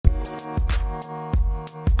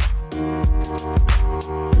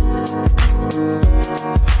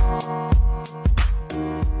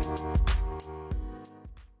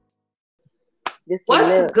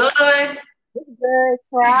What's good? What's good,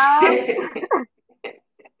 Rob?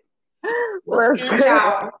 What's What's good, good?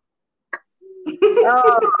 y'all?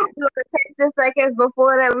 Oh, we're gonna catch the seconds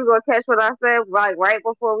before that. We're gonna catch what I said, like right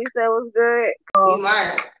before we said what's good. We Oh,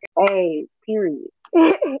 might. hey, period.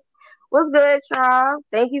 What's good, Rob?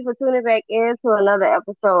 Thank you for tuning back in to another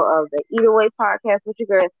episode of the Either Way podcast with your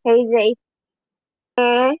girls, KJ.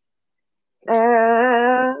 And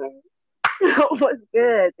what's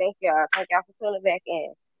good? Thank y'all. Thank y'all for tuning back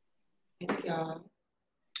in. Thank y'all.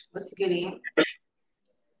 What's goody?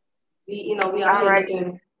 We out All here right.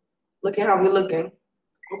 looking how we looking.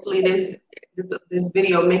 Hopefully this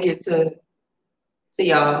video make it to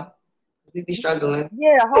y'all. We be struggling.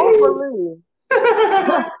 Yeah, hopefully.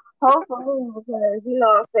 Hopefully, because you know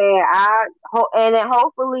what I'm saying. And then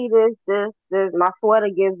hopefully this my sweater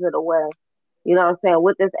gives it away. You know what I'm saying.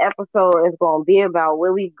 What this episode is going to be about,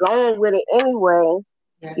 where we going with it anyway. You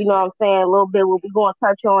Yes. know what I'm saying. A little bit what we going to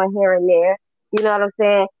touch on here and there. You know what I'm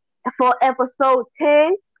saying. For episode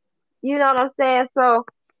 10, you know what I'm saying. So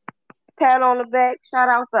pat on the back, shout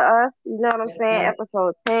out to us. You know what I'm Yes, saying. ma'am.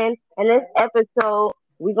 Episode 10, and this episode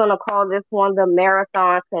we're gonna call this one the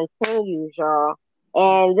marathon continues, y'all.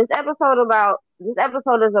 And this episode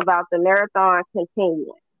is about the marathon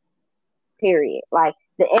continuing. Period. Like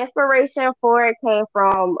the inspiration for it came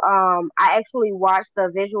from I actually watched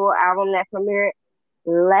the visual album that premiered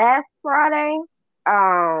last Friday.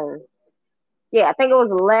 Um yeah, I think it was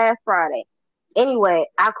last Friday. Anyway,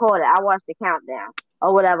 I caught it. I watched the countdown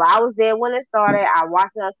or whatever. I was there when it started. I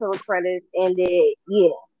watched it until the credits ended. Yeah,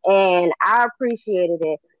 and I appreciated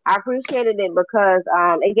it. I appreciated it because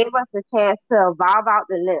it gave us a chance to vibe out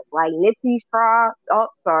the Nip, like Nipsey's trial. Oh,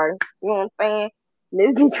 sorry, you know what I'm saying?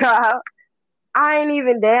 Nipsey trial. I ain't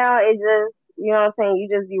even down. It just, you know what I'm saying? You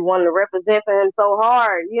just be wanting to represent for him so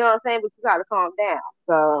hard. You know what I'm saying? But you got to calm down.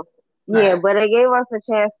 So, yeah, Right. but it gave us a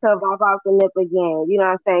chance to vibe out the Nip again. You know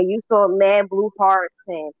what I'm saying? You saw mad blue hearts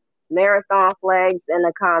and marathon flags in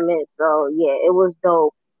the comments. So, yeah, it was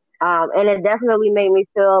dope. And it definitely made me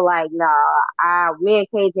feel like, nah, me and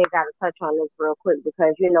KJ got to touch on this real quick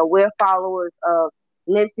because, you know, we're followers of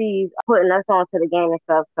Nipsey's putting us onto the game and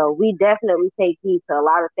stuff. So we definitely take heed to a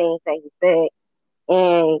lot of things that he said.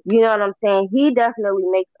 And you know what I'm saying? He definitely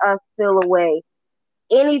makes us feel away.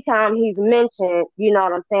 Anytime he's mentioned, you know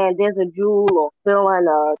what I'm saying, there's a jewel or feeling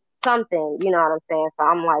or something, you know what I'm saying? So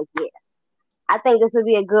I'm like, yeah, I think this would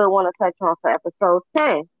be a good one to touch on for episode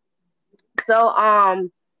 10. So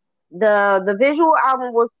the visual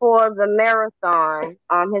album was for the marathon.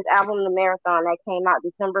 His album The Marathon that came out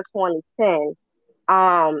December 2010.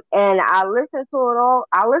 And I listened to it all.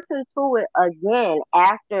 I listened to it again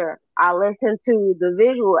after I listened to the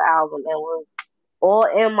visual album and was all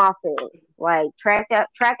in my feelings. Like track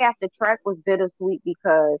after track was bittersweet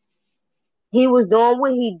because he was doing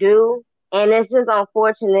what he do, and it's just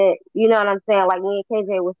unfortunate. You know what I'm saying? Like me and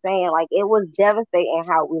KJ was saying, like it was devastating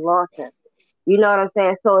how we lost him. You know what I'm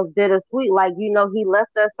saying? So it's bittersweet. Like, you know, he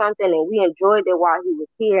left us something and we enjoyed it while he was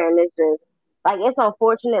here. And it's just, like, it's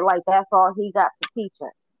unfortunate. Like, that's all he got to teach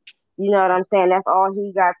us. You know what I'm saying? That's all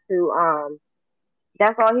he got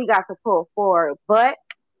to pull forward. But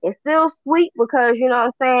it's still sweet because, you know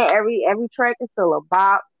what I'm saying? Every track is still a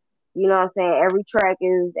bop. You know what I'm saying? Every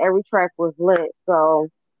track was lit. So,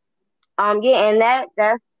 yeah, and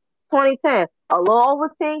that's 2010. A little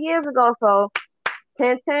over 10 years ago. So,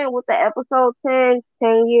 10-10 with the episode 10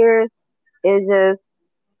 years is just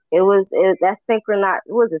that's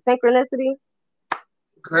synchronicity.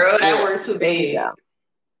 Girl, that Yeah, word too there you big.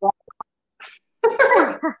 go.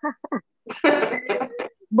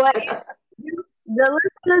 But the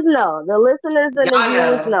listeners know, the listeners and the Y'all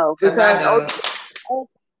viewers know, know cause I because don't.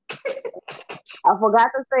 I forgot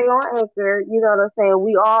to say on Anchor, you know what I'm saying?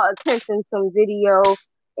 We all attempting some video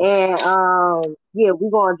and yeah, we're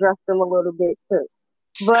gonna address them a little bit too.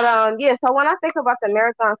 But yeah, so when I think about the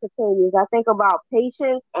marathon continues, I think about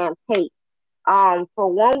patience and pace.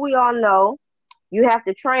 For one, we all know you have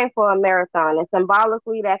to train for a marathon, and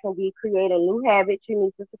symbolically, that can be creating new habits you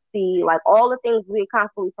need to succeed, like all the things we're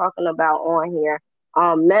constantly talking about on here.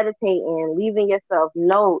 Meditating, leaving yourself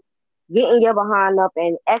notes, getting your behind up,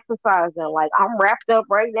 and exercising. Like I'm wrapped up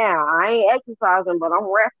right now. I ain't exercising, but I'm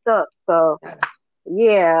wrapped up. So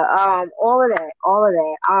yeah, all of that.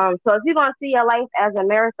 So if you're gonna see your life as a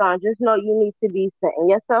marathon, just know you need to be setting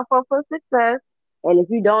yourself up for success. And if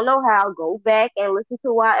you don't know how, go back and listen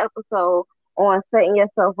to our episode on setting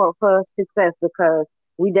yourself up for success because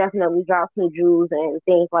we definitely dropped some jewels and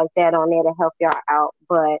things like that on there to help y'all out.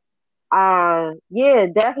 But yeah,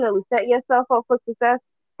 definitely set yourself up for success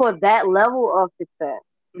for that level of success.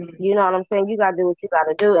 Mm. You know what I'm saying? You gotta do what you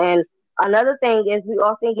gotta do. And another thing is we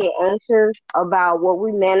often get anxious about what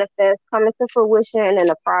we manifest coming to fruition and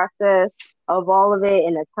the process of all of it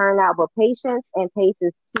and the turnout. But patience and pace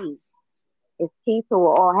is key. It's key to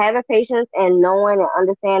it all. Having patience and knowing and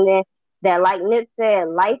understanding that, like Nip said,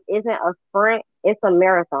 life isn't a sprint, it's a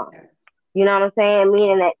marathon. You know what I'm saying?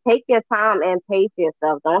 Meaning that take your time and pace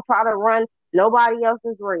yourself. Don't try to run nobody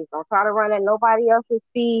else's race. Don't try to run at nobody else's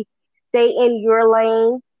speed. Stay in your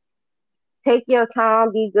lane. Take your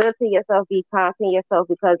time. Be good to yourself. Be kind to yourself.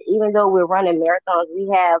 Because even though we're running marathons, we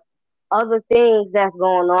have other things that's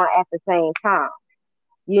going on at the same time.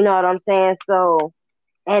 You know what I'm saying? So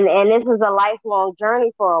and this is a lifelong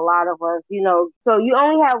journey for a lot of us, you know. So you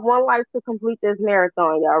only have one life to complete this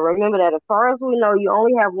marathon, y'all. Remember that. As far as we know, you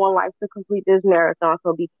only have one life to complete this marathon.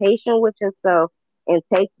 So be patient with yourself and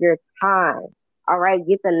take your time. All right,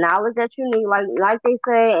 get the knowledge that you need, like they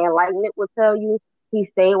say, and like Nick would tell you, he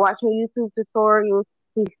stayed watching YouTube tutorials.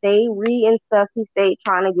 He stayed reading stuff. He stayed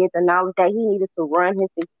trying to get the knowledge that he needed to run his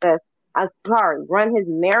success. Run his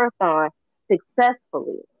marathon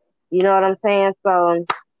successfully. You know what I'm saying? So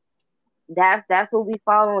that's what we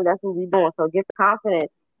following. That's what we doing. So get the confidence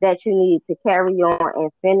that you need to carry on and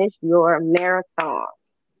finish your marathon.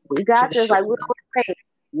 We got For this. sure. Like we always say,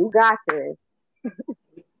 you got this.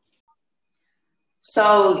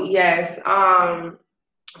 So yes,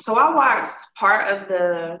 so I watched part of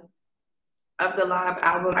the live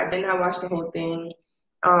album. I did not watch the whole thing,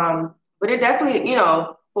 but it definitely,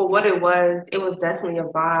 for what it was definitely a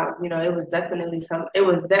vibe. It was definitely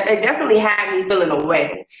it definitely had me feeling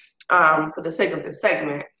away, for the sake of the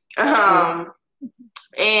segment,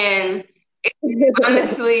 and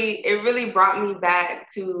honestly, it really brought me back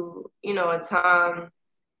to a time.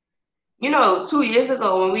 2 years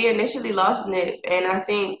ago when we initially lost Nick, and I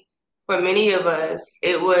think for many of us,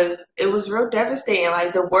 it was real devastating.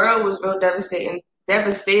 Like the world was real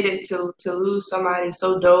devastated to lose somebody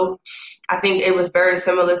so dope. I think it was very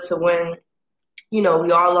similar to when we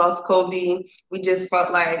all lost Kobe. We just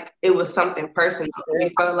felt like it was something personal.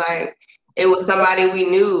 We felt like it was somebody we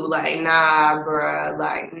knew. Like, nah, bruh.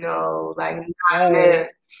 Like, no, like not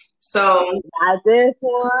Nick. So not this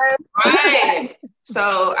one. right.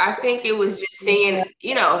 So I think it was just seeing,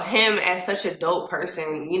 him as such a dope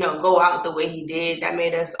person, go out the way he did. That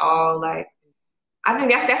made us all like, I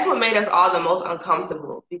think that's what made us all the most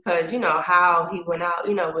uncomfortable because, how he went out,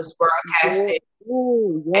 was broadcasted.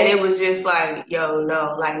 And it was just like, yo,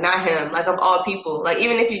 no, like not him. Like of all people, like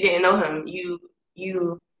even if you didn't know him, you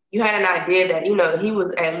had an idea that, he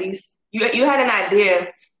was at least, you had an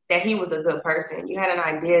idea that he was a good person. You had an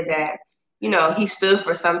idea that, he stood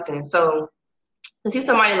for something. So to see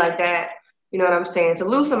somebody like that, you know what I'm saying? To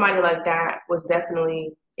lose somebody like that was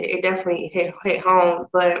definitely, it definitely hit home.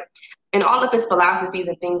 But in all of his philosophies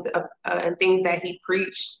and things that he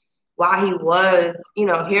preached while he was,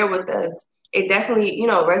 here with us, it definitely,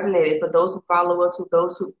 resonated for those who follow us,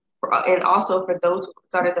 and also for those who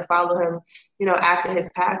started to follow him, after his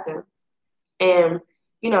passing. And,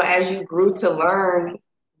 as you grew to learn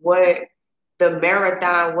what the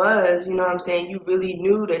marathon was, you know what I'm saying? You really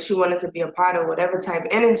knew that you wanted to be a part of whatever type of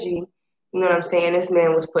energy, you know what I'm saying, this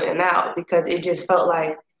man was putting out because it just felt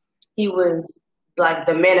like he was like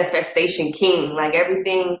the manifestation king. Like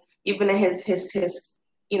everything, even in his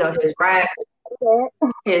rap,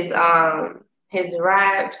 his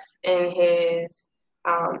raps and his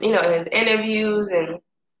interviews, and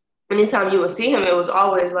anytime you would see him, it was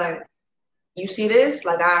always like, you see this?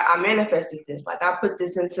 Like I manifested this. Like I put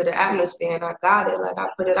this into the atmosphere and I got it. Like I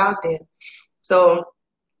put it out there. So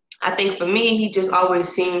I think for me, he just always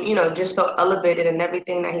seemed, just so elevated in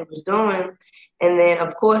everything that he was doing. And then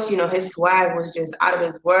of course, his swag was just out of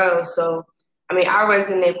his world. So I mean, I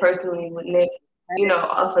resonate personally with Nick,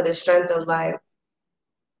 off of the strength of like,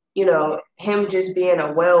 him just being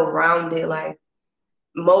a well-rounded like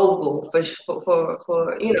mogul for just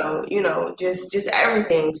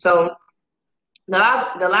everything. So the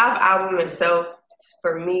live album itself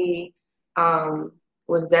for me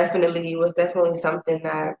was definitely something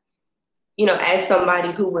that, as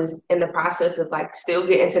somebody who was in the process of like still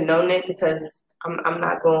getting to know Nick, because I'm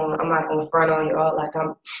not going front on y'all, like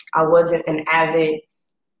I wasn't an avid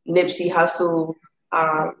Nipsey Hussle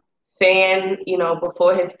fan,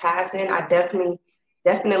 before his passing. I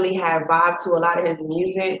definitely had vibe to a lot of his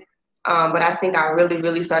music, but I think I really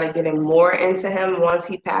really started getting more into him once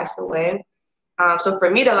he passed away. So for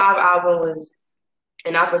me, the live album was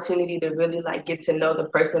an opportunity to really like get to know the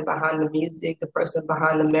person behind the music, the person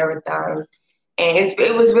behind the marathon, and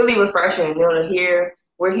it was really refreshing, to hear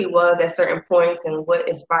where he was at certain points and what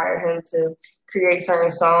inspired him to create certain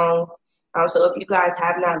songs. So if you guys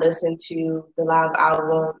have not listened to the live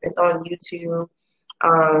album, it's on YouTube.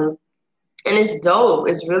 Um, and it's dope.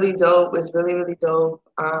 It's really dope. It's really, really dope.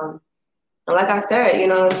 And like I said, you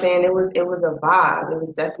know what I'm saying? It was a vibe. It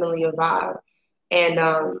was definitely a vibe. And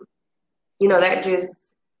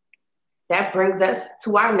that brings us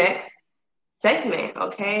to our next segment,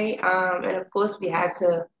 okay? And of course we had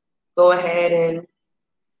to go ahead and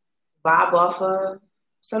vibe off of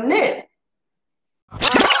some Nip.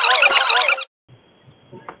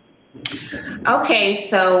 Okay,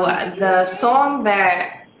 so the song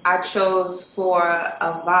that I chose for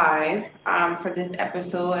a vibe for this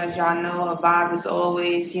episode, as y'all know, a vibe is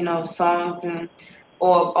always, songs and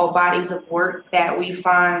or bodies of work that we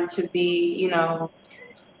find to be,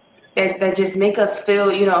 that just make us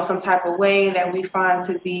feel, some type of way that we find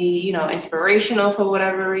to be, inspirational for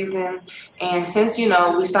whatever reason. And since,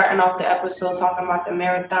 we're starting off the episode talking about the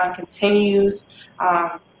marathon continues,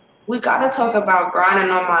 we got to talk about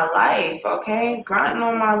Grinding on My Life, okay? Grinding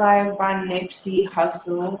on My Life by Nipsey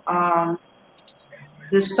Hussle.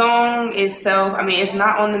 The song itself, I mean, it's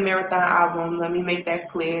not on the Marathon album. Let me make that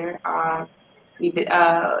clear.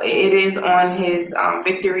 It is on his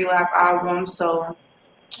Victory Lap album, so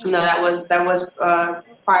that was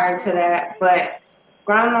prior to that. But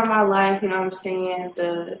Grinding on My Life, you know what I'm saying?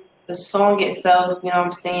 The song itself, you know what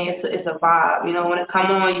I'm saying? It's a vibe. When it come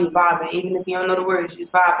on, you vibing. Even if you don't know the words, you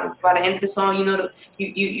just vibing. By the end of the song, you know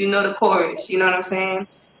the chorus. You know what I'm saying?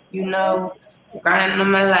 You know, Grinding on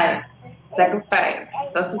My Life, sacrifice,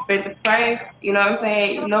 that's the pay the price. You know what I'm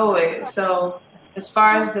saying? You know it. So as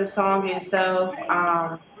far as the song itself,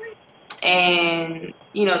 and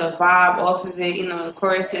the vibe off of it, the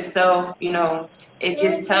chorus itself, it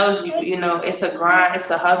just tells you, it's a grind, it's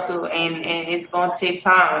a hustle, and it's gonna take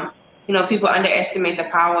time. People underestimate the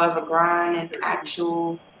power of a grind and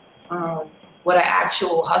um, what an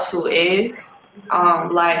actual hustle is.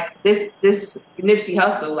 Like this Nipsey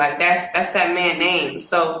Hussle, like that's that man name.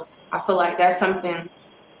 So I feel like that's something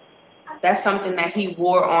that he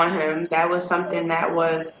wore on him. That was something that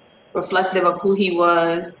was reflective of who he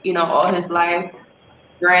was, all his life.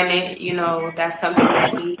 Granted, that's something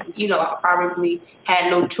that he, probably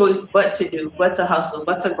had no choice but to do, but to hustle,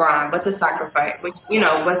 but to grind, but to sacrifice, but to,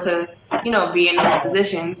 be in those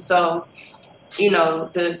positions. So,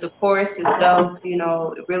 the chorus itself,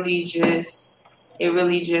 it really just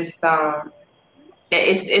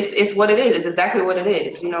it's what it is. It's exactly what it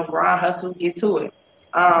is. Grind, hustle, get to it.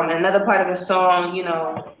 Another part of the song,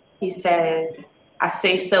 he says, "I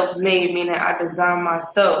say self-made, meaning I design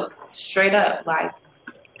myself straight up, like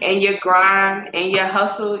and your grind and your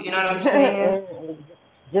hustle. You know what I'm saying?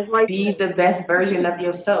 Just like Be that. the best version of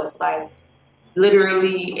yourself. Like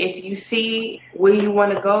literally, if you see where you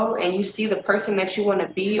want to go and you see the person that you want to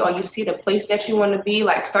be, or you see the place that you want to be,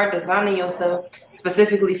 like start designing yourself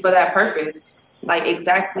specifically for that purpose. Like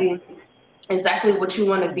exactly what you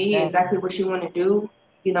want to be, exactly what you want to do,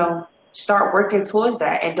 start working towards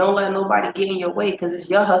that, and don't let nobody get in your way, because it's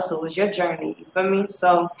your hustle, it's your journey, you feel me?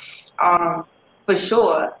 So for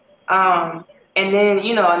sure. And then,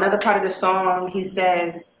 another part of the song, he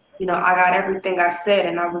says, I got everything I said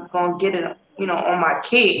and I was going to get it, on my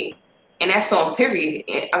kid. And that's on period.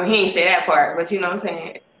 I mean, he ain't say that part, but you know what I'm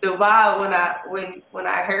saying? The vibe when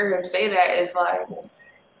I heard him say that is like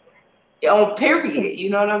on period. You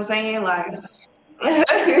know what I'm saying? Like,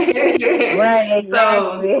 Right,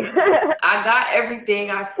 so exactly. I got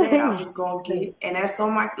everything I said I was gonna get, and that's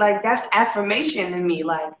on my like that's affirmation to me.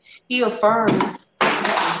 Like he affirmed,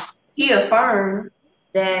 he affirmed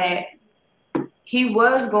that he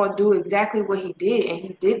was gonna do exactly what he did, and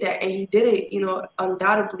he did that, and he did it,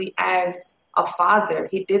 undoubtedly as a father.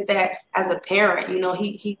 He did that as a parent.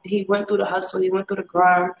 He went through the hustle, he went through the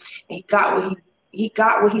grind, and he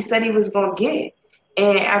got what he said he was gonna get.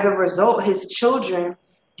 And as a result, his children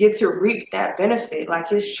get to reap that benefit. Like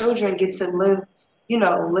his children get to live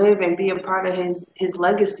and be a part of his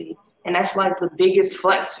legacy. And that's like the biggest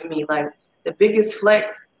flex for me. Like the biggest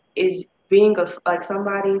flex is being like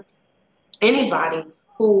somebody, anybody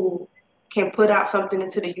who can put out something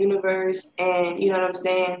into the universe, and you know what I'm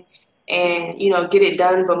saying, and get it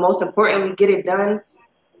done, but most importantly get it done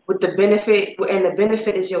with the benefit, and the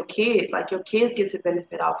benefit is your kids. Like your kids get to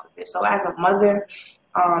benefit off of it. So as a mother,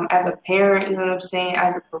 as a parent, you know what I'm saying,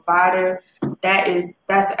 as a provider,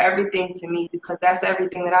 that's everything to me, because that's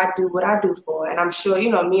everything that I do what I do for. And I'm sure,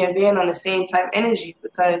 me and Van on the same type energy,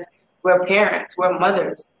 because we're parents, we're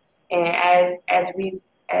mothers. And as we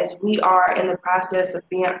are in the process of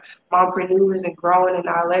being mompreneurs and growing in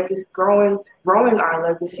our legacy, growing our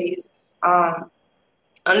legacies,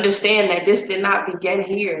 understand that this did not begin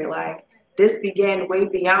here. Like this began way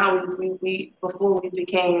beyond we before we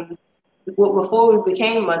became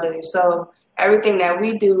mothers. So everything that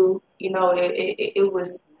we do, it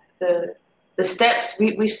was the the steps.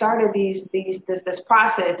 We started this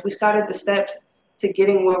process. We started the steps to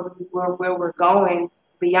getting where we're going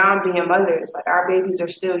beyond being mothers. Like our babies are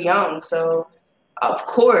still young, so of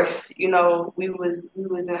course, we was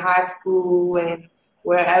in high school and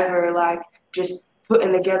wherever, like just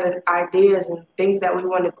putting together ideas and things that we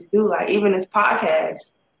wanted to do. Like even this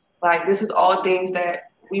podcast, like this is all things that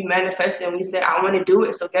we manifested and we said, I want to do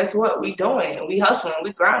it. So guess what? We doing it. We hustling.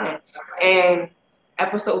 We grinding. And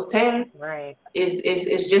episode 10 Right. is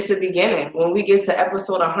just the beginning. When we get to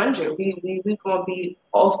episode 100, we gonna be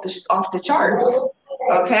off the charts.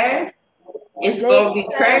 Okay, it's gonna be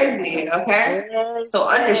Listen. crazy. Okay, so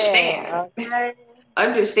Listen. understand, Okay.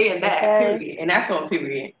 understand that Okay. period, and that's on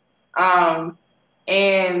period.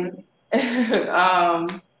 And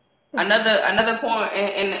another point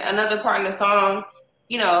and another part in the song,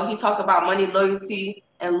 he talked about money, loyalty,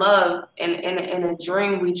 and love, and a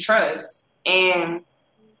dream we trust. And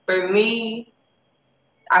for me,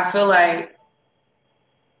 I feel like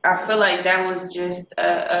that was just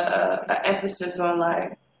a emphasis on,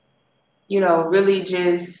 like, really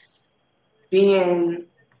just being,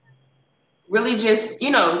 really just,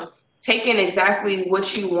 taking exactly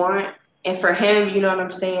what you want. And for him, you know what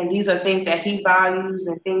I'm saying? These are things that he values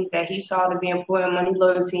and things that he saw to be important: money,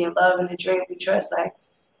 loyalty, and love, and the dream we trust. Like,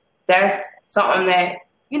 that's something that,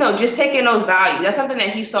 just taking those values, that's something that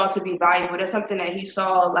he saw to be valuable. That's something that he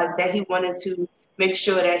saw, like, that he wanted to make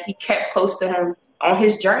sure that he kept close to him on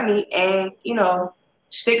his journey, and,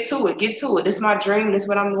 stick to it, get to it. This is my dream. This is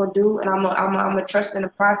what I'm going to do. And I'm going to trust in the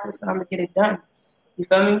process, and I'm going to get it done. You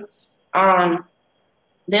feel me? Um,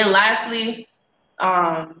 then lastly,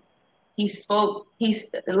 um,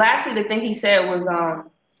 lastly, the thing he said was,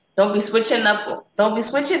 don't be switching up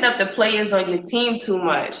the players on your team too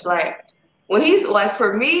much. Like, when he's like,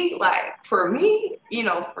 for me,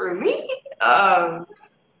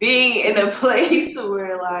 being in a place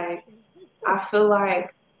where, like, I feel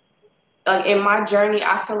like in my journey,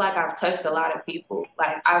 I feel like I've touched a lot of people.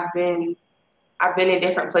 Like, I've been in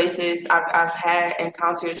different places. I've had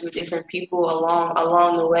encounters with different people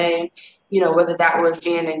along the way. Whether that was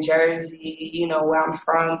being in Jersey, where I'm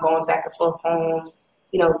from, going back and forth home,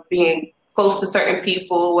 being close to certain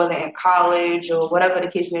people, whether in college or whatever the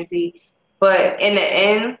case may be. But in the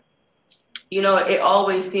end, it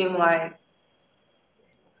always seemed like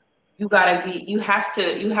you have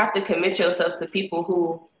to commit yourself to people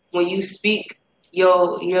who, when you speak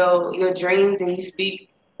your dreams, and you speak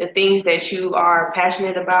the things that you are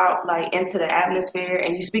passionate about, like, into the atmosphere,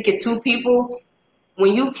 and you speak it to people,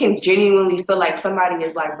 when you can genuinely feel like somebody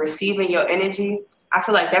is, like, receiving your energy, I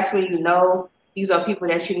feel like that's when these are people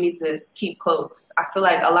that you need to keep close. I feel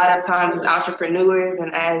like a lot of times as entrepreneurs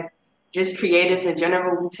and as just creatives in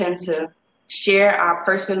general, we tend to share our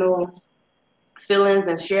personal feelings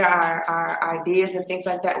and share our ideas and things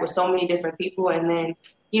like that with so many different people, and then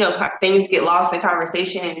things get lost in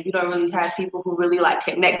conversation, and you don't really have people who really, like,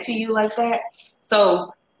 connect to you like that.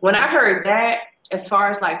 So when I heard that, as far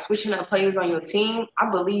as, like, switching up players on your team, I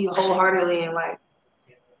believe wholeheartedly in, like,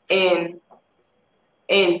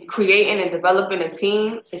 in creating and developing a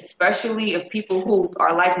team, especially of people who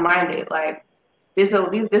are like-minded. Like, this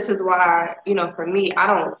is why, for me, I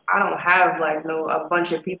don't have, like, no a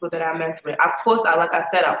bunch of people that I mess with. Of course, like I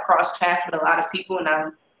said, I've crossed paths with a lot of people, and I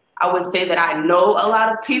would say that I know a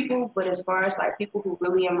lot of people, but as far as, like, people who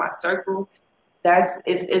really in my circle, that's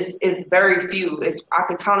is very few. I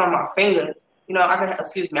can count on my finger. I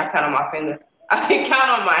count on my finger. I can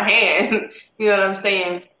count on my hand. You know what I'm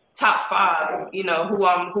saying? Top five. Who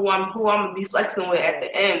I'm gonna be flexing with at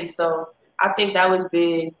the end. So I think that was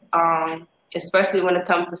big, especially when it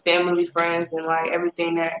comes to family, friends, and, like,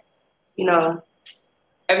 everything that, you know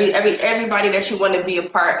everybody that you want to be a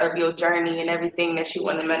part of your journey, and everything that you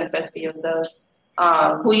want to manifest for yourself,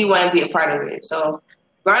 who you want to be a part of it. So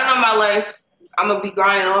grinding on my life, I'm gonna be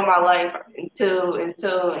grinding on my life until it's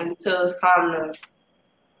time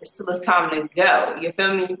to go. You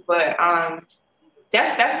feel me? But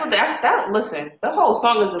that's what that's that. Listen, the whole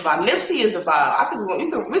song is about. Nipsey is about. We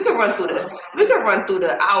could run through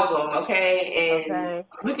the album, okay, and Okay.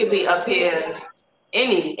 we could be up here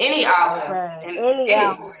any album Right. and Any any.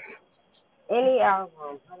 album. Any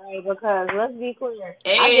album. Right? Because let's be clear.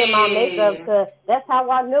 I did my makeup Hey, to that's how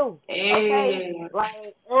I knew. Okay? hey,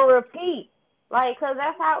 Like on repeat. Like, cause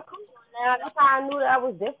that's how come on now, that's how I knew that I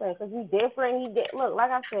was different. Cause he different. He did look,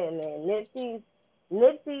 like I said, man,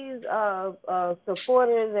 Nipsey's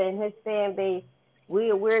supporters and his fan base,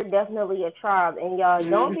 we're definitely a tribe, and y'all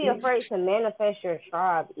don't be Mm-hmm. afraid to manifest your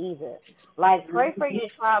tribe either. Like pray for your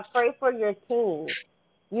tribe, pray for your team.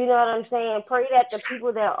 You know what I'm saying? Pray that the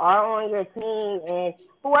people that are on your team and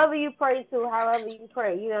whoever you pray to, however you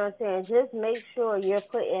pray, you know what I'm saying? Just make sure you're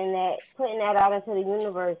putting that out into the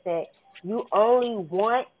universe that you only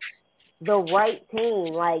want the right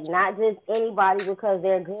team, like not just anybody because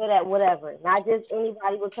they're good at whatever, not just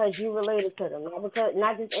anybody because you related to them,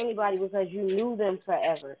 not just anybody because you knew them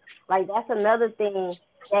forever. Like that's another thing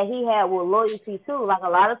that he had with loyalty too. Like a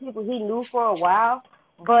lot of people he knew for a while,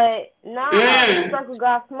 but nah, the Mm. circle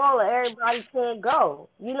got smaller. Everybody can't go.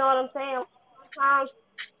 You know what I'm saying?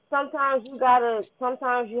 Sometimes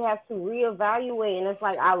you have to reevaluate, and it's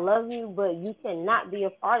like I love you but you cannot be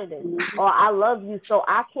a part of this, or I love you so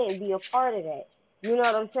I can't be a part of that. You know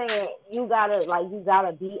what I'm saying? You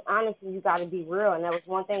gotta be honest and you gotta be real, and that was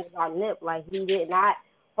one thing about Nip. Like he did not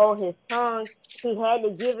hold his tongue. He had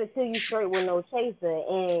to give it to you straight with no chaser.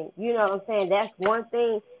 And you know what I'm saying? That's one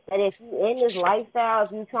thing that if you in this lifestyle,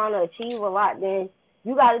 if you trying to achieve a lot, then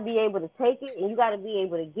you got to be able to take it and you got to be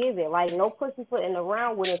able to give it. Like no pussyfooting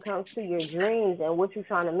around when it comes to your dreams and what you're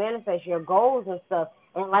trying to manifest, your goals and stuff.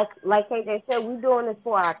 And like KJ said, we doing this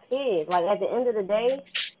for our kids. Like at the end of the day,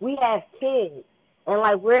 we have kids. And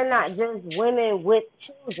like we're not just women with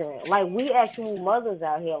children. Like we actual mothers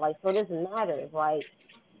out here. Like so this matters.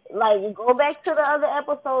 Like go back to the other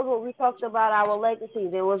episodes where we talked about our legacy.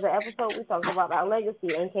 There was an episode we talked about our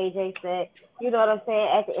legacy, and KJ said, you know what I'm saying,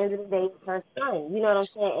 at the end of the day, it's her son. You know what I'm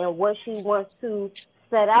saying, and what she wants to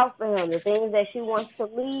set out for him, the things that she wants to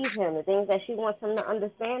leave him, the things that she wants him to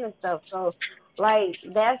understand and stuff. So, like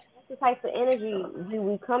that's the type of energy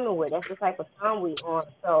we coming with. That's the type of time we on.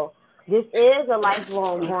 So this is a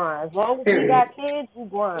lifelong grind. As long as we Period. got kids, we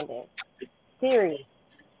grinding. Period.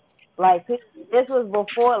 Like this was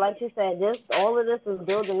before, like you said, this all of this was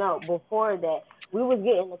building up before that. We was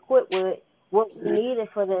getting equipped with what we needed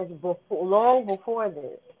for this before, long before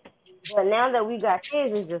this. But now that we got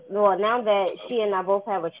kids, it's just well, now that she and I both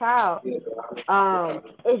have a child,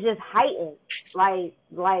 it's just heightened. Like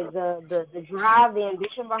the drive, the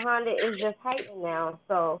ambition behind it is just heightened now.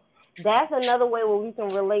 So that's another way where we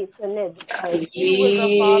can relate to Nick because he was a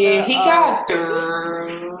father Yeah, he of got three,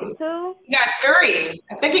 three. two. He got three.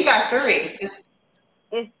 I think he got three.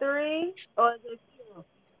 It's three or is it two?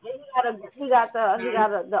 He got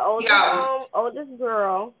the He oldest got oldest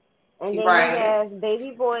girl, and then he right. has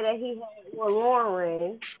baby boy that he had with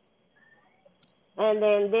Lauren, and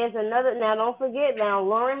then there's another. Now don't forget, now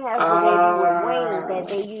Lauren has the baby with Wayne that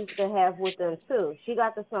they Uh, used to have with them too. She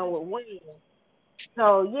got the son with Wayne.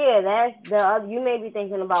 So yeah, that's the other. You may be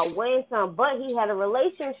thinking about Wayne's son, but he had a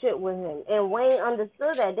relationship with him, and Wayne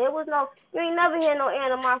understood that there was no. You ain't never hear no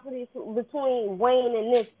animosity between Wayne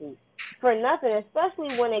and Nipsey for nothing,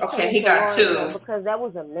 especially when it okay, came he to got Lauren's son, two. because that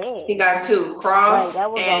was a He man. got two. Like Cross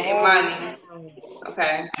that was a and whole Imani. man.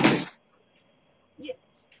 Okay. Yeah.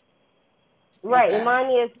 Right, Okay.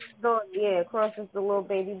 Imani is his daughter. Yeah, Cross is the little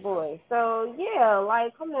baby boy. So yeah,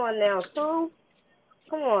 like come on now, two.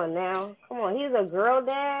 Come on now. Come on. He's a girl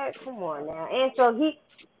dad. Come on now. And so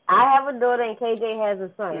I have a daughter and KJ has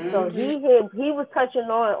a son. So Hmm. he was touching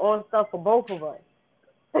on stuff for both of us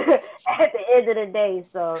at the end of the day.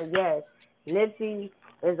 So yes, Nipsey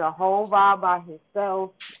is a whole vibe by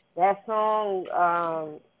himself. That song,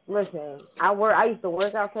 listen, I used to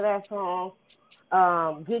work out to that song,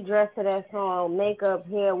 get dressed to that song, makeup,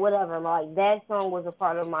 hair, whatever. Like that song was a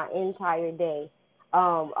part of my entire day.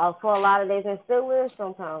 For a lot of days and still is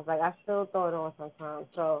sometimes. Like I still throw it on sometimes.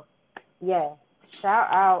 So yeah. Shout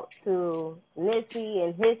out to Nipsey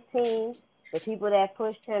and his team, the people that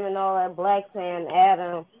pushed him and all that, Black Sam,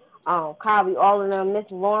 Adam, Cobby, all of them, Miss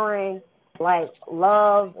Lauren, like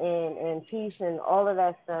love and peace and all of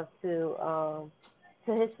that stuff to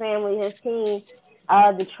his family, his team,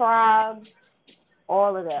 the tribe,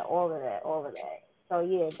 all of that, all of that, all of that. So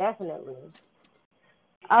yeah, definitely.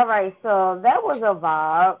 All right, so that was a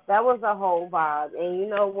vibe. That was a whole vibe. And you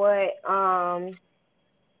know what?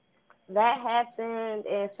 That happened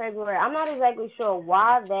in February. I'm not exactly sure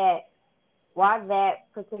why that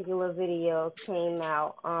particular video came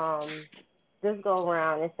out this go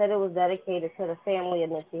around. It said it was dedicated to the family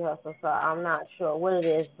of Nipsey Hussle, so I'm not sure what it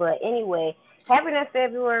is. But anyway, happened in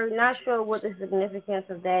February. Not sure what the significance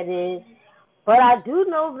of that is, but I do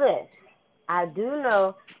know this. I do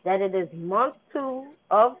know that it is month 2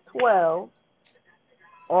 of 12,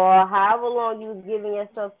 or however long you've given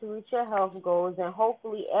yourself to reach your health goals, and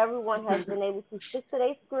hopefully everyone has been able to stick to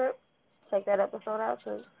their script check that episode out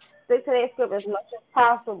too. Stick to their script as much as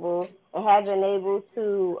possible and have been able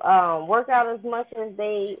to work out as much as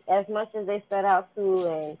they set out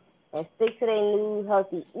to and stick to their new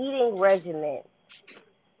healthy eating regimen.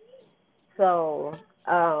 So,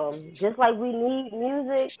 just like we need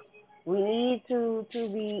music, we need to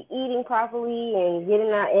be eating properly and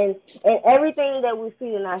getting our and everything that we're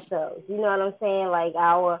feeding ourselves. You know what I'm saying? Like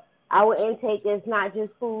our intake is not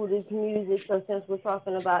just food, it's music. So since we're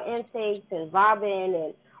talking about intakes and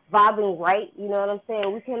vibing right, you know what I'm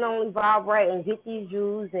saying? We can only vibe right and get these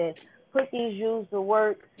jewels and put these jewels to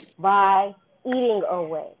work by eating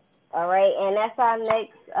away. All right, and that's our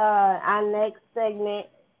next segment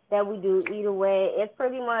that we do either way. It's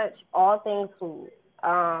pretty much all things food.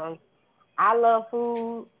 Um, I love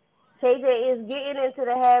food. KJ is getting into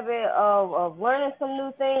the habit of learning some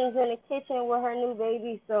new things in the kitchen with her new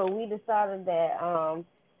baby. So we decided that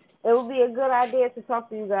it would be a good idea to talk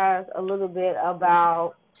to you guys a little bit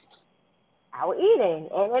about our eating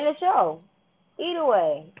and in the show. Either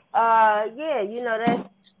way, yeah, that's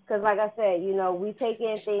because, like I said, we take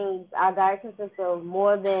in things. Our diet consists of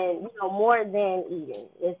more than eating.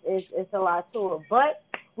 It's a lot to it, but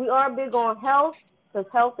we are big on health because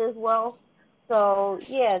health is wealth. So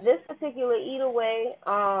yeah, this particular eat away,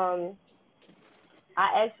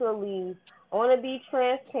 I want to be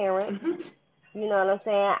transparent. Hmm. You know what I'm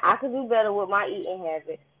saying? I could do better with my eating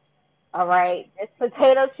habits. All right, this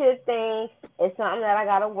potato chip thing is something that I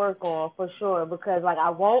gotta work on for sure because like I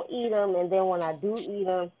won't eat them, and then when I do eat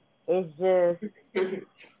them, it's just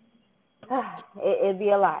it'd be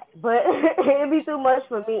a lot, but it'd be too much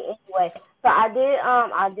for me anyway. So I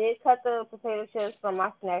did cut the potato chips from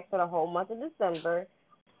my snacks for the whole month of December,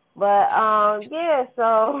 but yeah,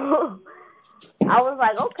 so I was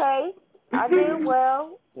like, okay, I did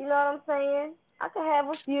well. You know what I'm saying? I could have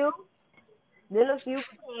a few. Then a few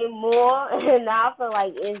became more, and now I feel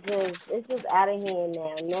like it's just out of hand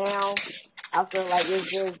now. Now I feel like it's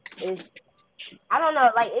I don't know,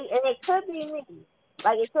 like and it could be me,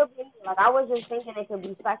 like it could be me. Like I was just thinking it could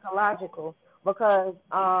be psychological because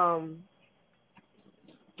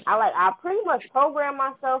I pretty much programmed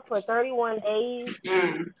myself for 31 days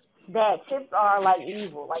Mm. that chips are like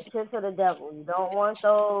evil, like chips are the devil. You don't want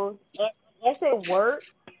those. And yes, it works.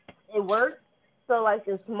 So like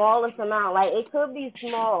the smallest amount, like it could be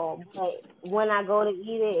small, but when I go to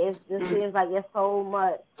eat it, it just Mm. seems like it's so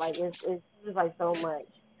much. Like it seems like so much.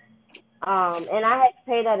 And I had to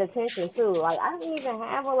pay that attention too. Like I didn't even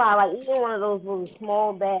have a lot. Like even one of those little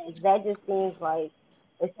small bags, that just seems like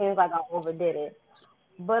I overdid it.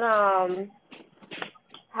 But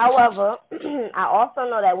however, I also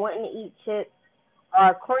know that wanting to eat chips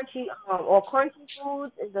or crunchy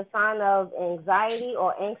foods is a sign of anxiety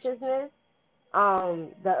or anxiousness.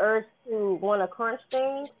 The urge to want to crunch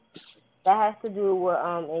things that has to do with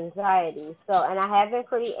anxiety. So, and I have been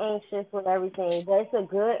pretty anxious with everything, but it's a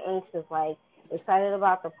good anxious, like excited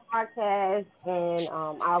about the podcast and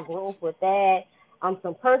our growth with that.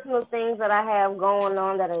 Some personal things that I have going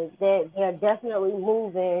on that they're definitely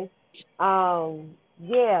moving.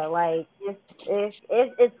 Yeah, like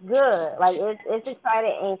it's good. Like it's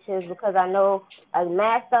excited, anxious because I know like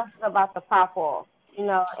mad stuff is about to pop off, and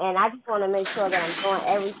I just want to make sure that I'm doing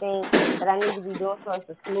everything that I need to be doing so it's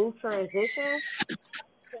a smooth transition.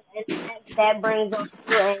 And that brings on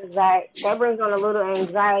a little anxiety. That brings on a little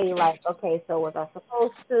anxiety, like, okay, so was I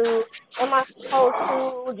supposed to? Am I supposed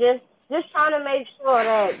to? Just trying to make sure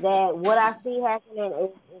that what I see happening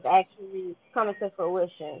is actually coming to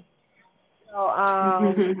fruition. So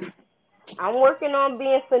I'm working on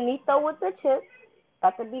being finito with the chips.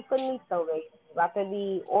 Got to be finito, baby. Got to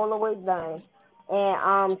be all the way done. And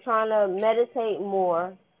I'm trying to meditate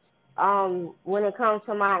more when it comes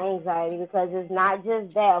to my anxiety because it's not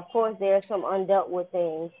just that. Of course, there's some undealt with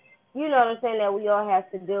things. You know what I'm saying that we all have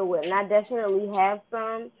to deal with, and I definitely have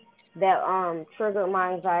some that triggered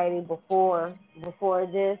my anxiety before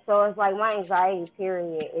this. So it's like my anxiety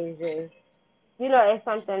period is just it's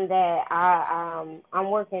something that I'm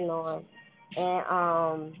working on, and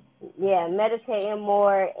yeah, meditating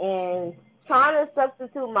more and trying to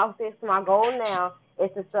substitute my goal now is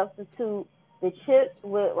to substitute the chips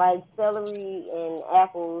with like celery and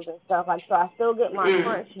apples and stuff like so I still get my Mm.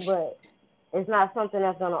 crunch, but it's not something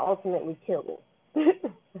that's gonna ultimately kill me.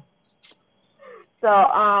 So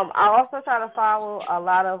I also try to follow a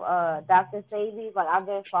lot of Dr. Sabi's. Like I've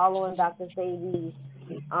been following Dr. Sabi's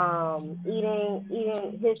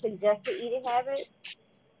eating his suggested eating habits.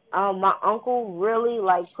 My uncle really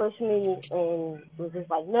like pushed me and was just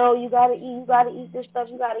like, no, you gotta eat this stuff,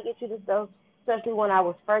 you gotta get you this stuff, especially when I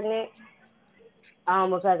was pregnant.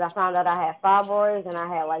 because I found out I had fibroids and I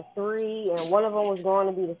had like three, and one of them was going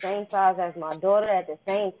to be the same size as my daughter at the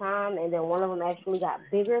same time, and then one of them actually got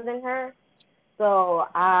bigger than her. So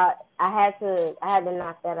I had to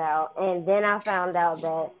knock that out, and then I found out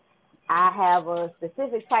that I have a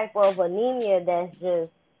specific type of anemia that's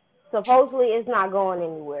just supposedly it's not going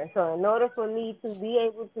anywhere. So in order for me to be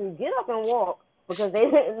able to get up and walk, because they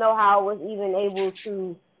didn't know how I was even able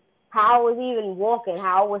to, how I was even walking,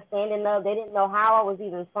 how I was standing up. They didn't know how I was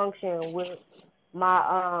even functioning with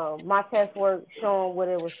my test work showing what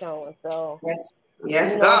it was showing. So Yes,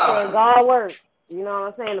 yes, you know what I'm saying? God. God works. You know what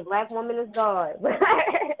I'm saying? The black woman is God. But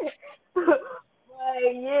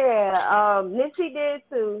yeah, Nipsey did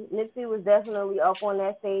too. Nipsey was definitely up on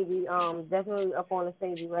that Sadie, definitely up on the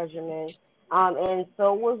Sadie regimen. And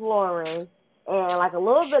so was Lauren. And like a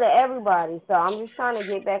little bit of everybody. So I'm just trying to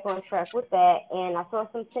get back on track with that. And I saw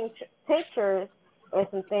some tinctures and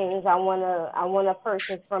some things I wanna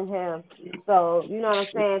purchase from him. So, you know what I'm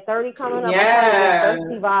saying? 30 coming up. I'm trying to give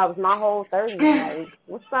thirsty Yes. vibes my whole 30s. Like,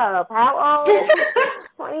 what's up? How old?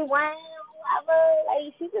 21, whatever.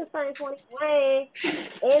 Like, she just turned 21.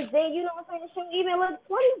 And then, you know what I'm saying? She even look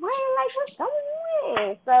 21. Like, what's going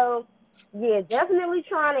on? So, yeah, definitely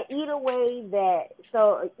trying to eat away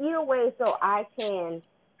so I can,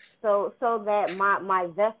 so that my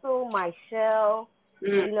vessel, my shell,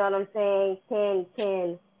 Mm, you know what I'm saying,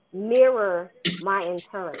 can mirror my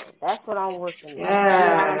internal. That's what I'm working on. You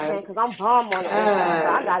know what I'm saying? Because I'm yes. bomb on the inside, so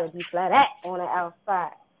I gotta Yes. be flat out on the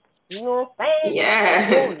outside. You know what I'm saying?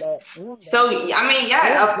 Yeah. All that, all So that, I mean,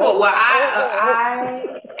 yeah, all of course. that. Well, Oh.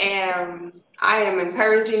 I am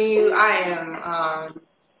encouraging you. I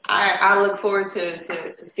look forward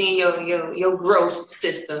to seeing your growth,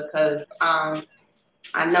 sister, because I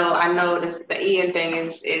know this the eating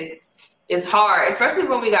thing is hard, especially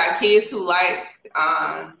when we got kids who like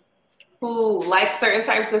certain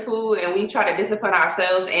types of food, and we try to discipline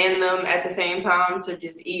ourselves and them at the same time to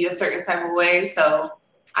just eat a certain type of way. So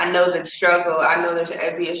I know the struggle. I know there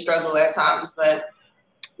should be a struggle at times, but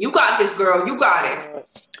you got this, girl. You got it.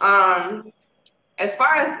 As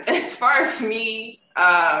far as as far as me,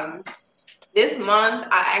 this month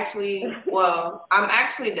I'm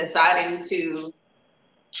actually deciding to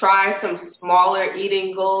try some smaller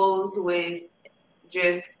eating goals with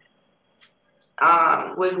just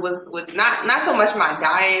with not so much my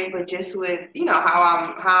diet, but just with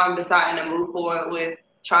how I'm deciding to move forward with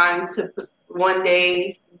trying to one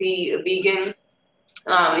day be a vegan.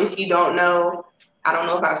 If you don't know, I don't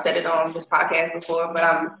know if I've said it on this podcast before, but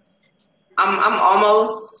I'm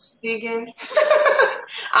almost vegan.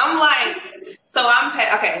 I'm like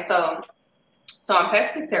okay, so I'm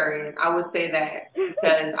pescatarian. I would say that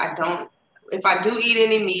because I don't. If I do eat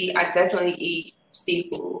any meat, I definitely eat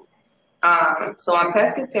seafood. So I'm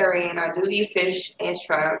pescatarian. I do eat fish and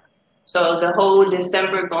shrimp. So the whole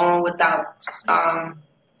December going without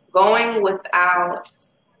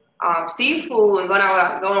seafood and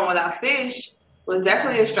going without fish was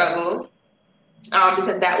definitely a struggle.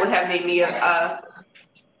 Because that would have made me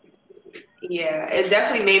yeah, it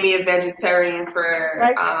definitely made me a vegetarian Like, for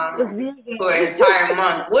an entire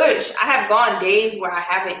month. Which I have gone days where I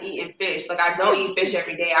haven't eaten fish. Like I don't eat fish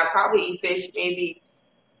every day. I probably eat fish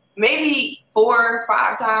maybe 4 or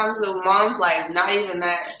 5 times a month. Like not even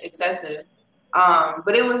that excessive.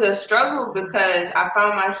 But it was a struggle because I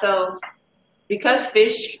found myself because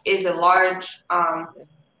fish is a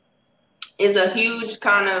huge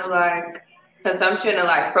kind of like consumption of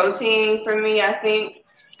like protein for me. I think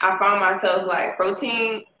I found myself like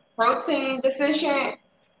protein deficient,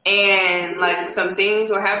 and like some things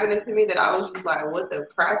were happening to me that I was just like, what the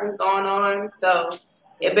crap is going on? So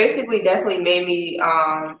it basically definitely made me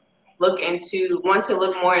want to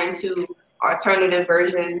look more into alternative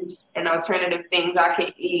versions and alternative things I can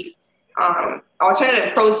eat,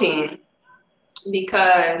 alternative protein,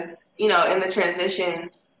 because in the transition,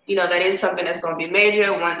 that is something that's going to be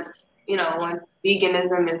major once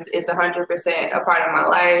veganism is 100% a part of my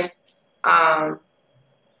life. um,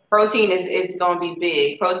 Protein is going to be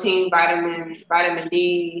big. Protein, vitamin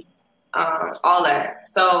D, all that.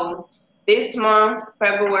 So this month,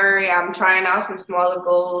 February, I'm trying out some smaller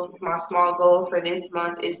goals. My small goal for this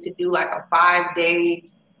month is to do like a 5-day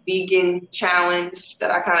vegan challenge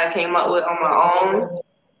that I kind of came up with on my own.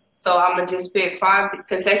 So I'm gonna just pick 5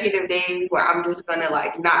 consecutive days where I'm just gonna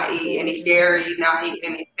like not eat any dairy, not eat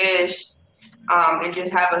any fish, and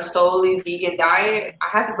just have a solely vegan diet. I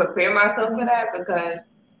have to prepare myself for that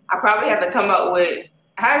because I probably have to come up with.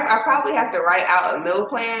 I probably have to write out a meal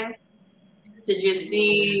plan to just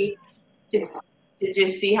see to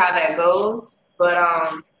just see how that goes. But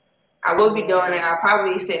I will be doing it. I'll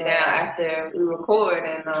probably sit down after we record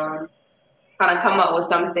and kind of come up with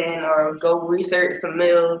something or go research some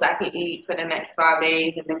meals I can eat for the next 5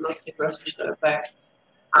 days and then go to the grocery store. But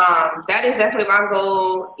that is definitely my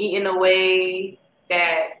goal, eating a way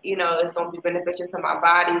that, is going to be beneficial to my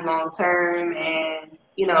body long term and,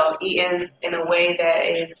 eating in a way that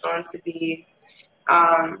is going to be,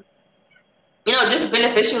 just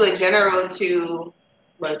beneficial in general to,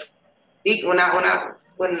 like, when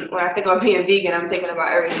I think about being vegan, I'm thinking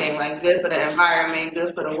about everything, like good for the environment,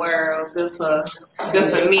 good for the world, good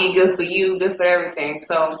for me, good for you, good for everything.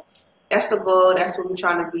 So that's the goal. That's what we're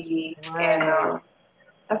trying to be, and Right.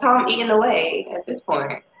 that's how I'm eating away at this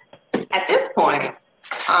point. At this point,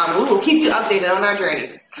 we will keep you updated on our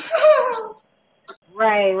journeys.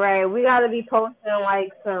 Right, right. We gotta be posting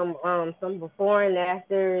like some before and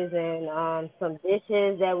afters and some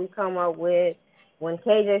dishes that we come up with. When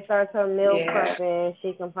KJ starts her meal Yeah. prepping,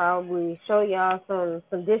 she can probably show y'all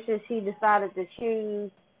some dishes she decided to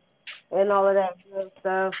choose and all of that good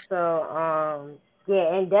stuff. So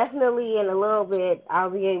yeah, and definitely in a little bit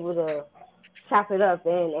I'll be able to chop it up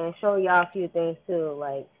and show y'all a few things too.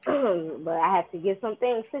 Like but I have to get some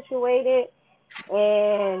things situated,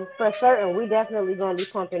 and for certain, we definitely gonna be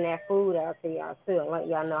pumping that food out to y'all too, and let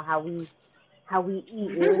y'all know how we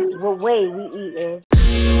eating, what way we eating.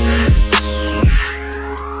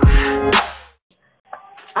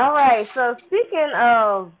 All right. So speaking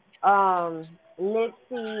of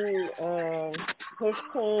Nipsey and his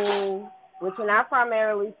team, which I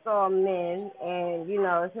primarily saw men, and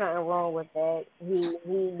there's nothing wrong with that. He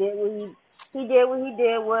did what he did what he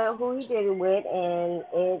did with who he did it with, and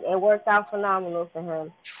it worked out phenomenal for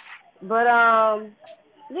him. But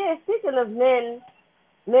yeah, speaking of men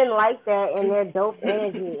like that and their dope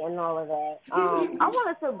energy and all of that, I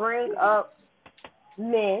wanted to bring up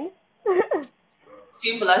men.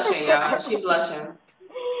 She blushing, y'all. She blushing.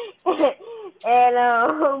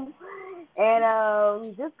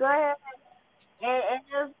 and just go ahead and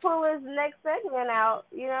just pull this next segment out.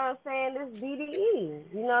 You know what I'm saying? This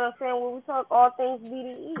BDE. You know what I'm saying? When we talk all things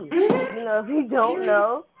BDE. If you don't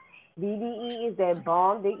know, BDE is that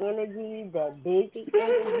bomb big energy, that big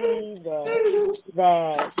energy,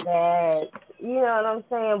 that you know what I'm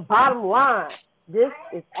saying? Bottom line, this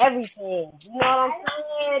is everything. You know what I'm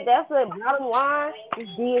saying? That's what bottom line. This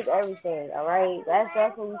D is everything. All right,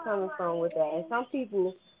 that's where we coming from with that. And some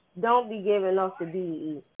people don't be giving off the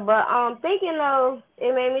BDE. But thinking of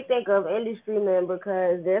it made me think of industry men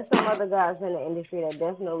because there's some other guys in the industry that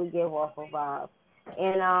definitely give off a vibe.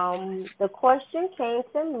 And the question came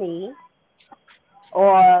to me,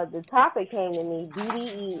 or the topic came to me,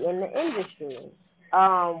 BDE in the industry.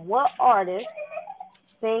 What artists,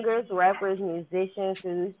 singers, rappers, musicians,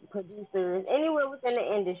 producers, anywhere within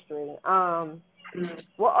the industry,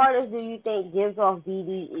 what artist do you think gives off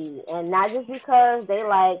BDE? And not just because they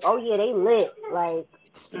like, oh yeah, they lit, like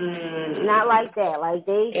not like that. Like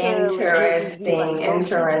they could legitly be like those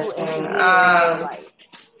people in Interesting. community in real life.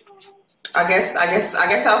 I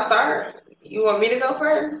guess I'll start. You want me to go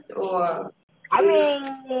first, or? I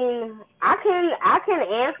mean, I can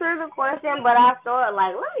answer the question, but I thought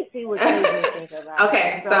like, let me see what KJ thinks about it.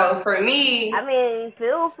 Okay, so for me, I mean,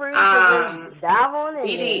 feel free to just dive on in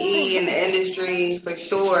BDE in there. the industry for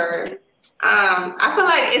sure. I feel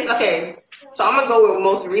like it's okay. So I'm gonna go with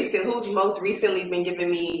who's most recently been giving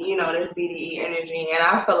me, this BDE energy, and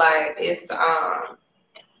I feel like it's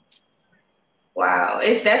wow,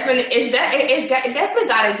 it definitely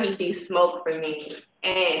gotta be D Smoke for me,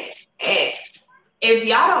 and if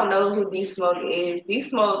y'all don't know who D Smoke is, D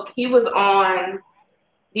Smoke was on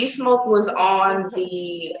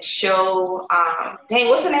the show. Dang,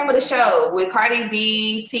 what's the name of the show with Cardi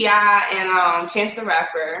B, T.I., and Chance the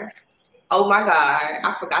Rapper? Oh my God,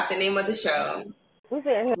 I forgot the name of the show. We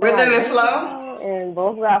sitting here Rhythm like and this Flow. now, and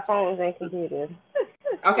both got phones and computers.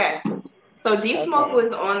 Okay, so D Smoke Okay.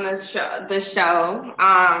 was on the show,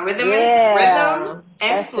 Rhythm Yeah, and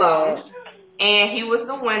that's Flow. it. And he was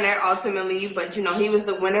the winner ultimately, but he was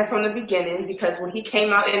the winner from the beginning because when he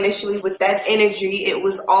came out initially with that energy, it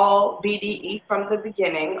was all BDE from the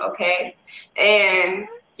beginning, okay? And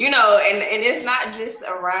and it's not just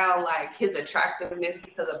around like his attractiveness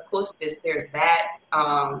because of course there's that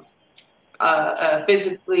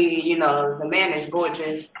physically, the man is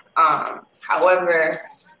gorgeous. However,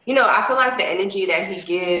 I feel like the energy that he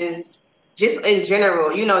gives just in general,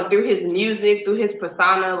 through his music, through his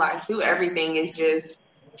persona, like through everything is just,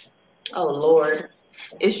 oh Lord,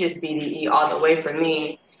 it's just BDE all the way for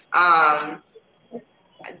me.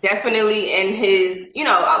 Definitely in his,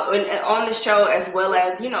 on the show as well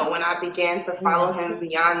as, when I began to follow him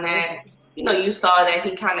beyond that. you saw that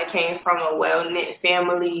he kind of came from a well-knit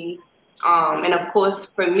family. And of course,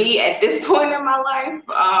 for me at this point in my life,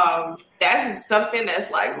 that's something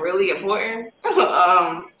that's like really important.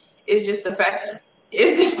 It's just the fact,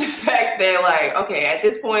 it's just the fact that like, okay, at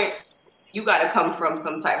this point, you got to come from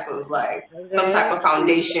some type of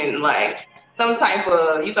foundation, like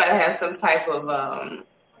you got to have some type of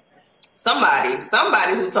somebody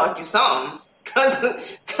who taught you something, cause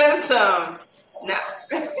now.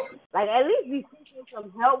 Like at least be seeking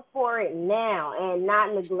some help for it now, and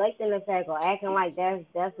not neglecting the fact or acting like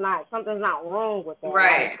that's not something's not wrong with that.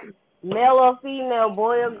 Right. Like male or female,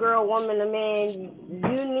 boy or girl, woman or man,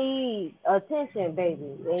 you need attention,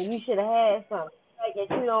 baby, and you should have had something. Like if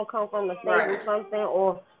you don't come from a stable something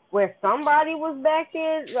or where somebody was back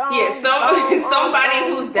there, somebody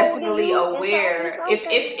who's definitely aware. Something.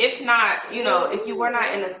 If not, if you were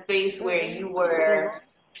not in a space where you were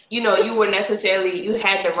necessarily, you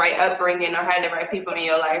had the right upbringing or had the right people in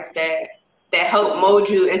your life that helped mold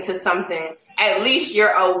you into something. At least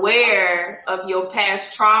you're aware of your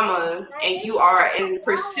past traumas, and you are in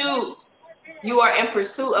pursuit. You are in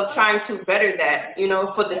pursuit of trying to better that,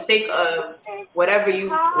 for the sake of whatever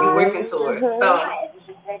you're working towards. So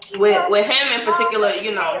with him in particular,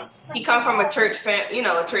 he come from a church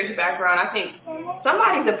a church background. I think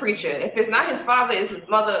somebody's a preacher. If it's not his father, it's his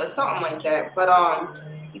mother or something like that. But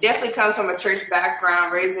he definitely comes from a church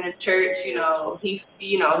background, raised in a church. He's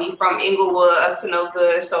from Inglewood up to no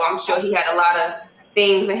good. So I'm sure he had a lot of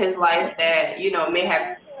things in his life that may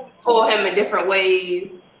have pulled him in different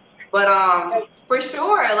ways. But for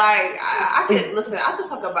sure, like I could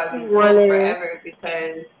talk about D Smoke forever,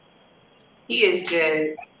 because he is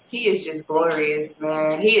just glorious,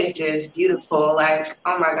 man. He is just beautiful. Like,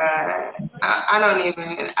 oh my God. I don't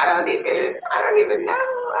even know. I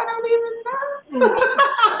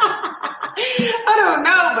don't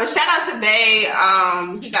know. But shout out to Bay.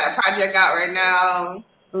 He got a project out right now.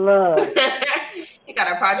 Look. He got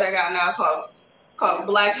a project out now called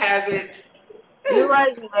Black Habits. You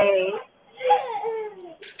like Bay.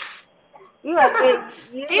 You have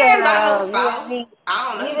he ain't got no spouse. I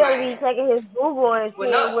don't know. He better be taking his boo and shit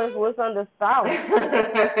with some spouse.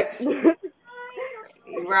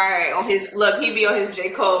 Right. He be on his J.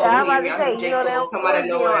 Cole. Yeah, I'm about to say, J. Cole come out of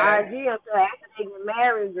nowhere. On IG until after they get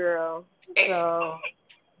married, girl. So,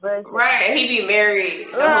 but right, he be married.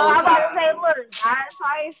 I'm about to say, look,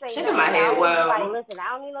 I say shit in my head. Well, like, listen,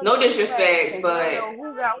 I don't need no disrespect,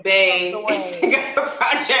 but Bay got a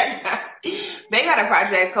project. Bay got a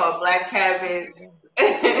project called Black Habit.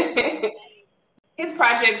 His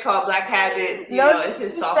project called Black Habits, it's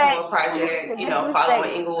his sophomore project,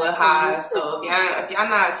 following Inglewood High. So if y'all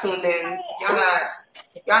not tuned in, y'all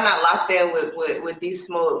not locked in with D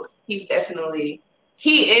Smoke, he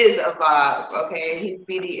is a vibe, okay? He's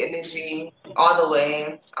BD energy all the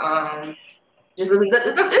way. Just listen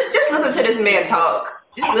to this man talk.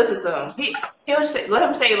 Just listen to him. Let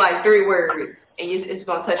him say like 3 words, and it's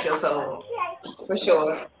gonna touch your soul for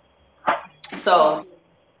sure. So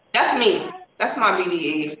that's me. That's my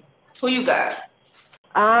BDE. Who you got?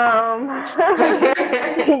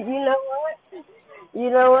 You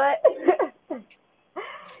know what?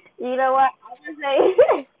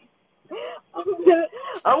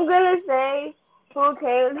 I'm gonna say who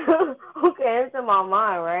came to my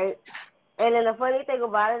mind, right? And then the funny thing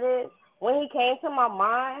about it is, when he came to my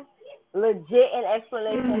mind, legit an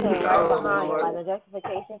explanation came right behind it. Like a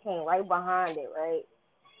justification came right behind it, right?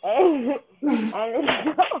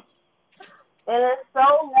 And it's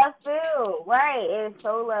so left field, right? It's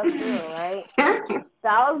so left field, right? So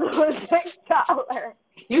I was going to say Tyler.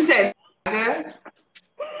 You said Tiger?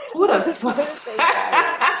 Who the fuck?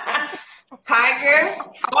 Tiger?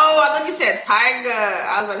 Oh, I thought you said Tiger.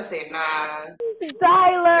 I was going to say nah.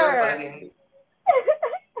 Tyler.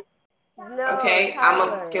 No, okay,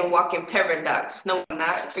 Tyler. I'm a can walk in paradox. No, I'm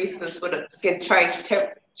not. Threesomes with a can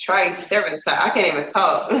triceratops. I can't even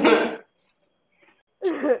talk.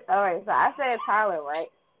 All right, so I said Tyler, right?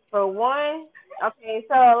 For one, okay,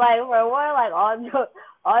 so like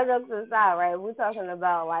all jokes aside, right? We're talking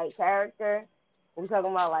about like character. We're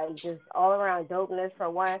talking about like just all around dopeness. For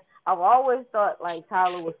one, I've always thought like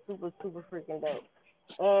Tyler was super, super freaking dope,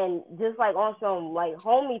 and just like on some like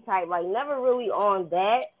homie type, like never really on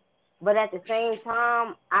that. But at the same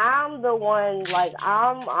time, I'm the one like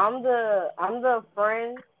I'm the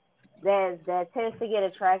friend that tends to get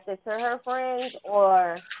attracted to her friends,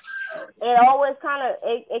 or it always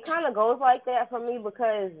it kind of goes like that for me,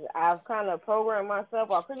 because I've kind of programmed myself,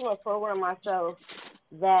 or pretty much programmed myself,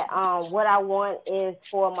 that what I want is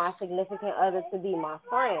for my significant other to be my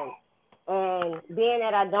friend. And being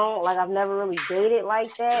that I don't like, I've never really dated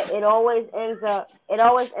like that. It always ends up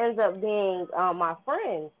being my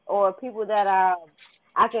friends or people that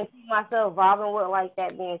I can see myself vibing with like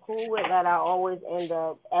that, being cool with, that I always end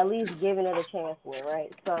up at least giving it a chance with,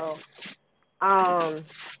 right? So um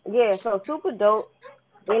yeah, so super dope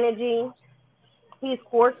energy. He's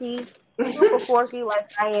quirky, super quirky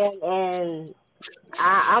like I am, and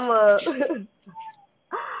I'm a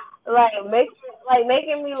like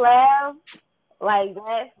making me laugh like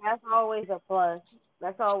that's always a plus.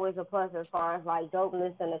 That's always a plus as far as like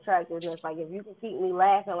dopeness and attractiveness. Like if you can keep me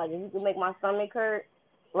laughing, like if you can make my stomach hurt,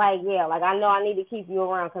 like yeah, like I know I need to keep you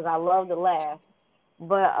around because I love to laugh.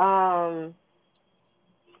 But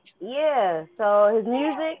yeah. So his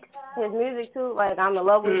music too. Like I'm in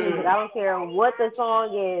love with his music. I don't care what the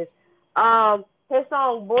song is. His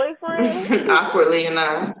song "Boyfriend," Awkwardly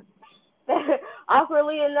enough.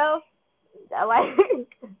 awkwardly enough, I like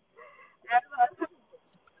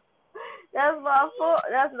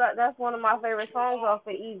that's one of my favorite songs off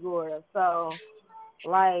of Igor. So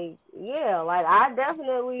like yeah, like I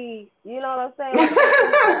definitely, you know what I'm saying, like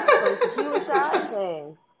took some tequila shots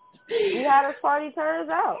and see how this party turns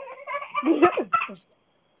out.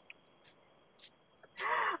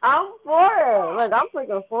 I'm for it. Look, I'm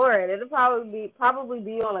freaking for it. It'll probably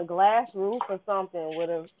be on a glass roof or something with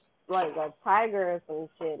a tiger or some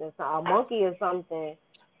shit or a monkey or something,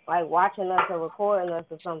 like watching us or recording us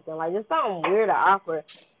or something. Like just something weird or awkward.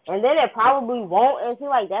 And then it probably won't. And see,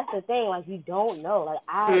 like that's the thing. Like you don't know. Like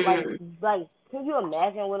I like. Can you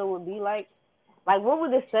imagine what it would be like? Like what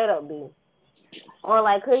would the setup be? Or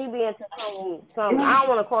like could he be into some? I don't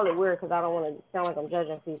want to call it weird because I don't want to sound like I'm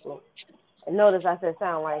judging people. Notice I said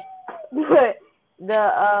sound like, but the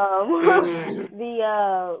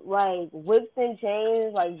like whips and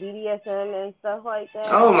chains, like BDSM and stuff like that.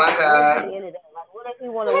 Oh my Like, what if he God. ended up like, what if he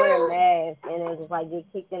want to wear a mask and then just like get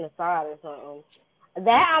kicked in the side or something?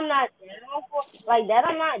 That I'm not down for. Like that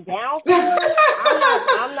I'm not down for.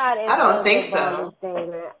 I'm not I don't into think the bondage so. thing,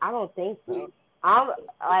 man. I don't think so.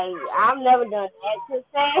 I've never done that to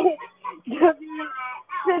say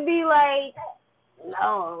to be like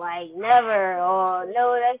no, like never, or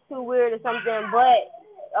no, that's too weird or something. But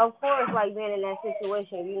of course, like being in that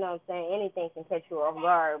situation, you know what I'm saying, anything can catch you off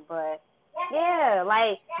guard. But yeah,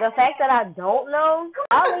 like the fact that I don't know,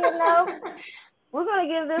 oddly enough, we're gonna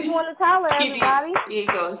give this one to Tyler, everybody. He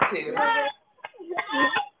goes We're too. gonna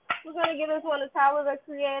we're gonna give this one to Tyler, the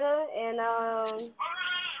creator, and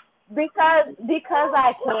because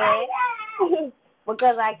I can,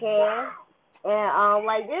 because I can. And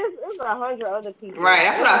like there's 100 other people. Right,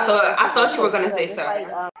 that's what There's I 100 thought. other I people thought I you were could gonna think say of. Just like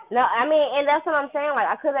sir. no, I mean, and that's what I'm saying. Like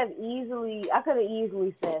I could have easily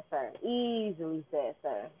said sir, easily said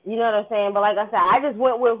sir. You know what I'm saying? But like I said, I just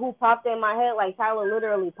went with who popped in my head. Like Tyler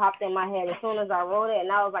literally popped in my head as soon as I wrote it,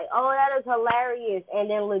 and I was like, oh, that is hilarious.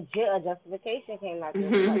 And then legit a justification came after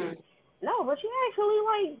it. Like, no, but you actually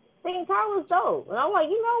like think Tyler's dope, and I'm like,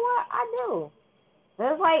 you know what? I do.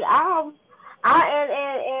 It's like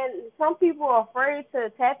and some people are afraid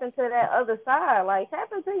to tap into that other side. Like tap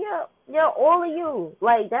into your all of you.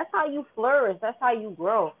 Like that's how you flourish. That's how you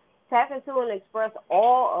grow. Tap into and express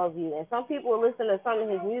all of you. And some people listen to some of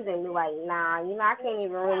his music and be like, nah, I can't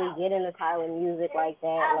even really get into Tyler music like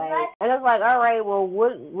that. Like, and it's like, all right, well,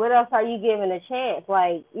 what else are you giving a chance?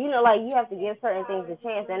 Like, like you have to give certain things a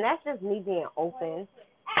chance, and that's just me being open.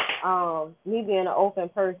 Me being an open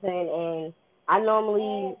person, and I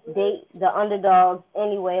normally date the underdogs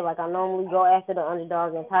anyway. Like I normally go after the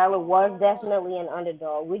underdog, and Tyler was definitely an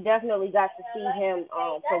underdog. We definitely got to see him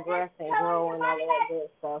progress and grow and all of that good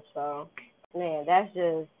stuff. So, man, that's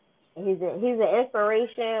just he's an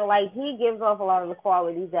inspiration. Like he gives off a lot of the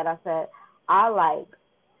qualities that I said I like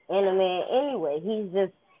in a man. Anyway, he's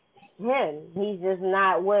just him. He's just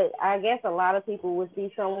not what I guess a lot of people would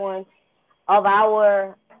see someone of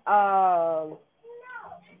our um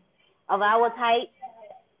type.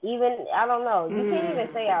 Even I don't know. You can't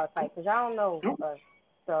even say our type because y'all don't know us.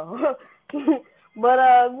 So, but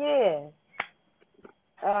yeah.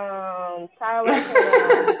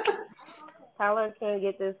 Tyler can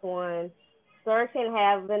get this one. Sir can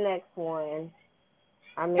have the next one.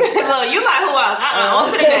 I mean, Look, you like who else?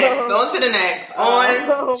 On to the next. On to the next.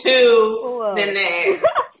 On to the next.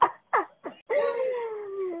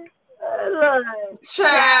 Look,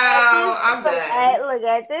 Child, I'm done. look,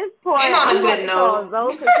 at this point, And on a I'm about good to call note.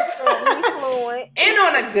 Zoe because she's saying he's fluent. And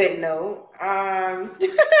on a good note,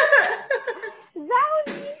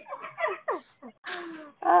 Zoe!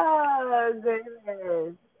 Oh,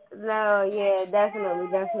 goodness. No, yeah, definitely,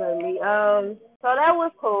 definitely. So that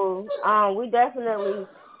was cool. We definitely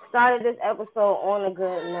started this episode on a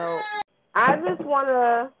good note. I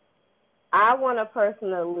wanna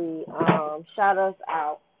personally shout us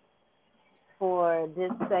out for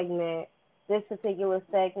this particular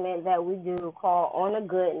segment that we do call On a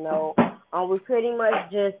Good Note. We pretty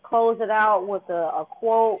much just close it out with a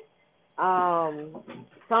quote, um,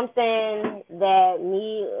 something that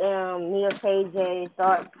me or KJ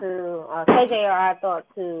or I thought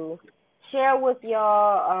to share with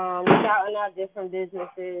y'all, shouting out different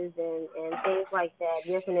businesses and things like that,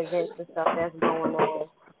 different events and stuff that's going on.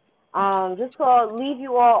 Just to leave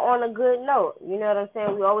you all on a good note. You know what I'm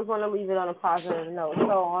saying? We always want to leave it on a positive note.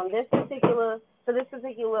 So for this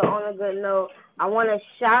particular on a good note, I want to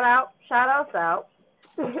shout us out,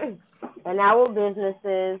 and our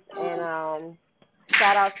businesses, and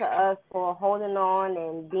shout out to us for holding on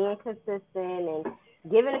and being consistent and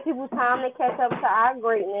giving the people time to catch up to our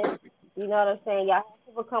greatness. You know what I'm saying? Y'all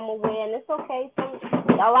have to become aware, and it's okay.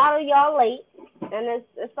 A lot of y'all late, and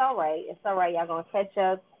it's all right. It's all right. Y'all gonna catch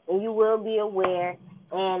up, and you will be aware.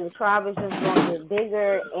 And the tribe is just gonna get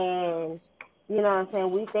bigger. And you know what I'm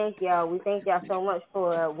saying? We thank y'all. We thank y'all so much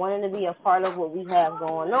for wanting to be a part of what we have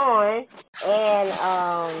going on. And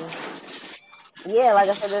yeah, like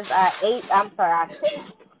I said, this our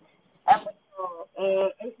sixth episode,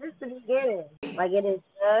 and it's just the beginning. Like it is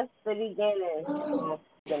just the beginning.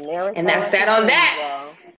 The And that's marathon that on continues, that.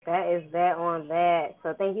 y'all. That is that on that.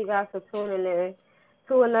 So thank you guys for tuning in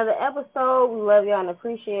to another episode. We love y'all and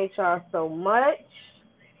appreciate y'all so much.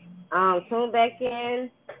 Tune back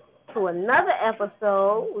in to another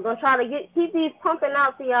episode. We're gonna try to keep these pumping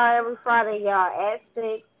out to y'all every Friday, y'all at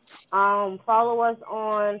 6. Follow us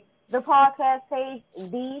on the podcast page,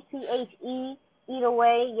 BTHE Either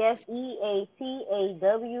Way, yes,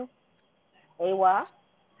 EATAWAY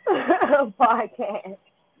podcast.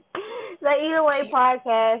 The Either Way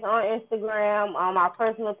podcast on Instagram, on my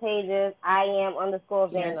personal pages, I am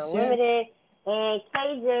 _Van Unlimited, and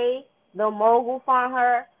KJ the mogul. Find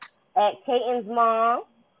her at Katen's mom.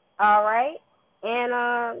 All right, and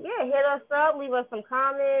yeah, hit us up, leave us some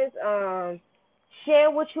comments,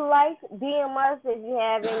 share what you like, DM us if you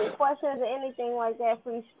have any questions or anything like that.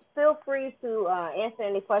 Please feel free to answer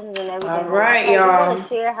any questions and everything. All right, y'all. We want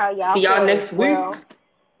to share how y'all see y'all feel next week. well.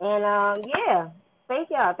 And yeah, thank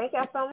y'all so much.